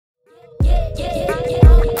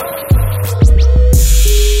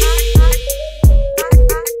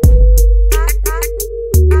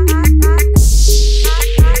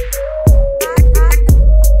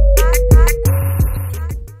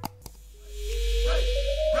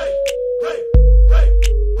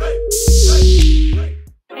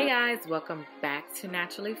welcome back to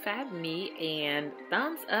Naturally Fabme, and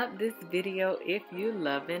thumbs up this video if you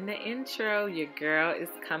loving the intro. Your girl is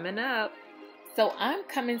coming up. So I'm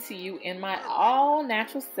coming to you in my all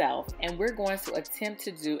natural self, and we're going to attempt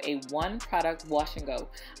to do a one product wash and go.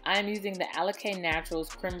 I'm using the Alikay Naturals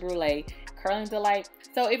Creme Brulee Curling Delight.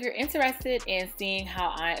 So if you're interested in seeing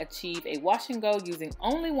how I achieve a wash and go using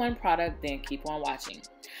only one product, then keep on watching.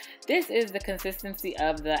 This is the consistency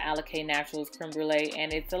of the Alikay Naturals Creme Brulee,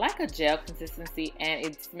 and it's like a gel consistency, and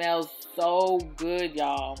it smells so good,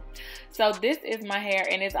 y'all. So this is my hair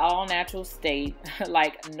in its all natural state,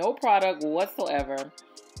 like no product whatsoever.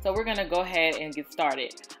 So we're gonna go ahead and get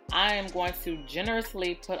started. I am going to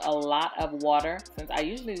generously put a lot of water. Since I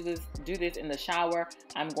usually do this in the shower,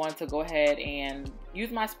 I'm going to go ahead and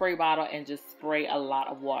use my spray bottle and just spray a lot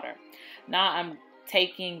of water. Now I'm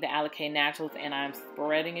taking the Alikay Naturals and I'm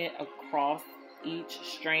spreading it across each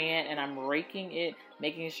strand, and I'm raking it,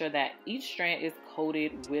 making sure that each strand is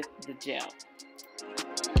coated with the gel.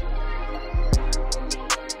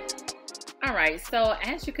 Alright, so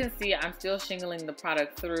as you can see, I'm still shingling the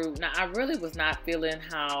product through. Now, I really was not feeling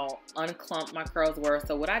how unclumped my curls were,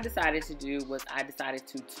 so what I decided to do was I decided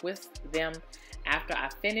to twist them after I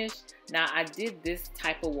finished. Now, I did this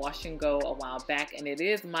type of wash and go a while back, and it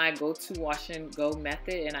is my go-to wash and go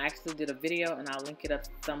method, and I actually did a video, and I'll link it up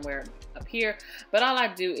somewhere up here. But all I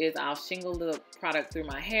do is I'll shingle the product through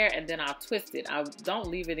my hair, and then I'll twist it. I don't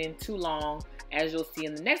leave it in too long, as you'll see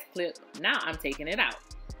in the next clip. Now I'm taking it out.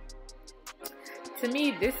 To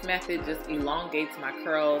me, this method just elongates my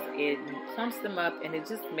curls, it plumps them up, and it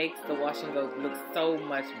just makes the wash and go look so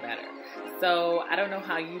much better. So I don't know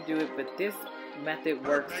how you do it, but this method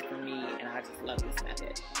works for me, and I just love this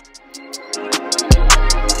method.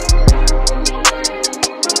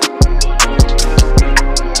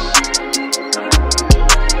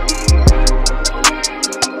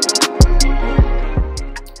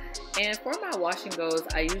 And for my wash and goes,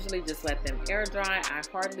 I usually just let them air dry. I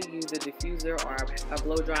hardly use a diffuser or a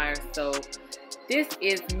blow dryer. So this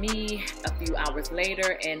is me a few hours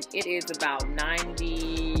later, and it is about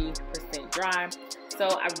 90% dry. So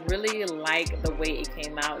I really like the way it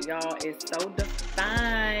came out, y'all. It's so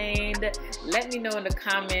defined. Let me know in the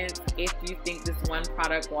comments if you think this one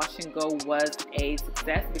product wash and go was a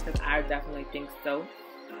success, because I definitely think so.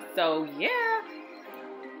 So yeah.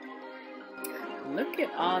 Look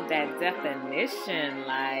at all that definition,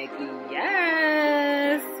 like,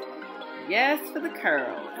 yes, yes for the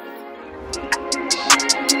curls.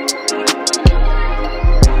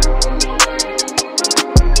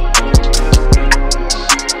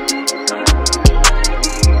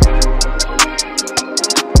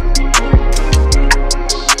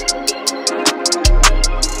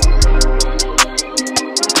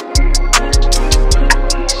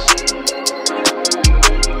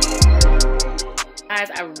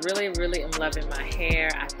 I really am loving my hair.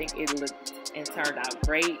 I think it looked and turned out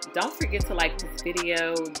great. Don't forget to like this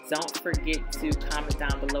video. Don't forget to comment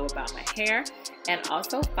down below about my hair, and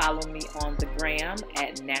also follow me on the gram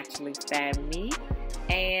at naturallyfabme,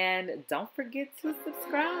 and don't forget to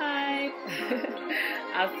subscribe.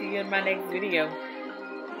 I'll see you in my next video.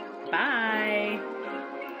 Bye.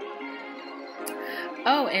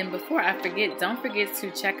 Oh, and before I forget, don't forget to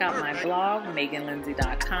check out my blog,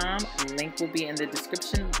 meganlindsay.com. Link will be in the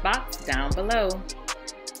description box down below.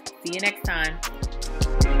 See you next time.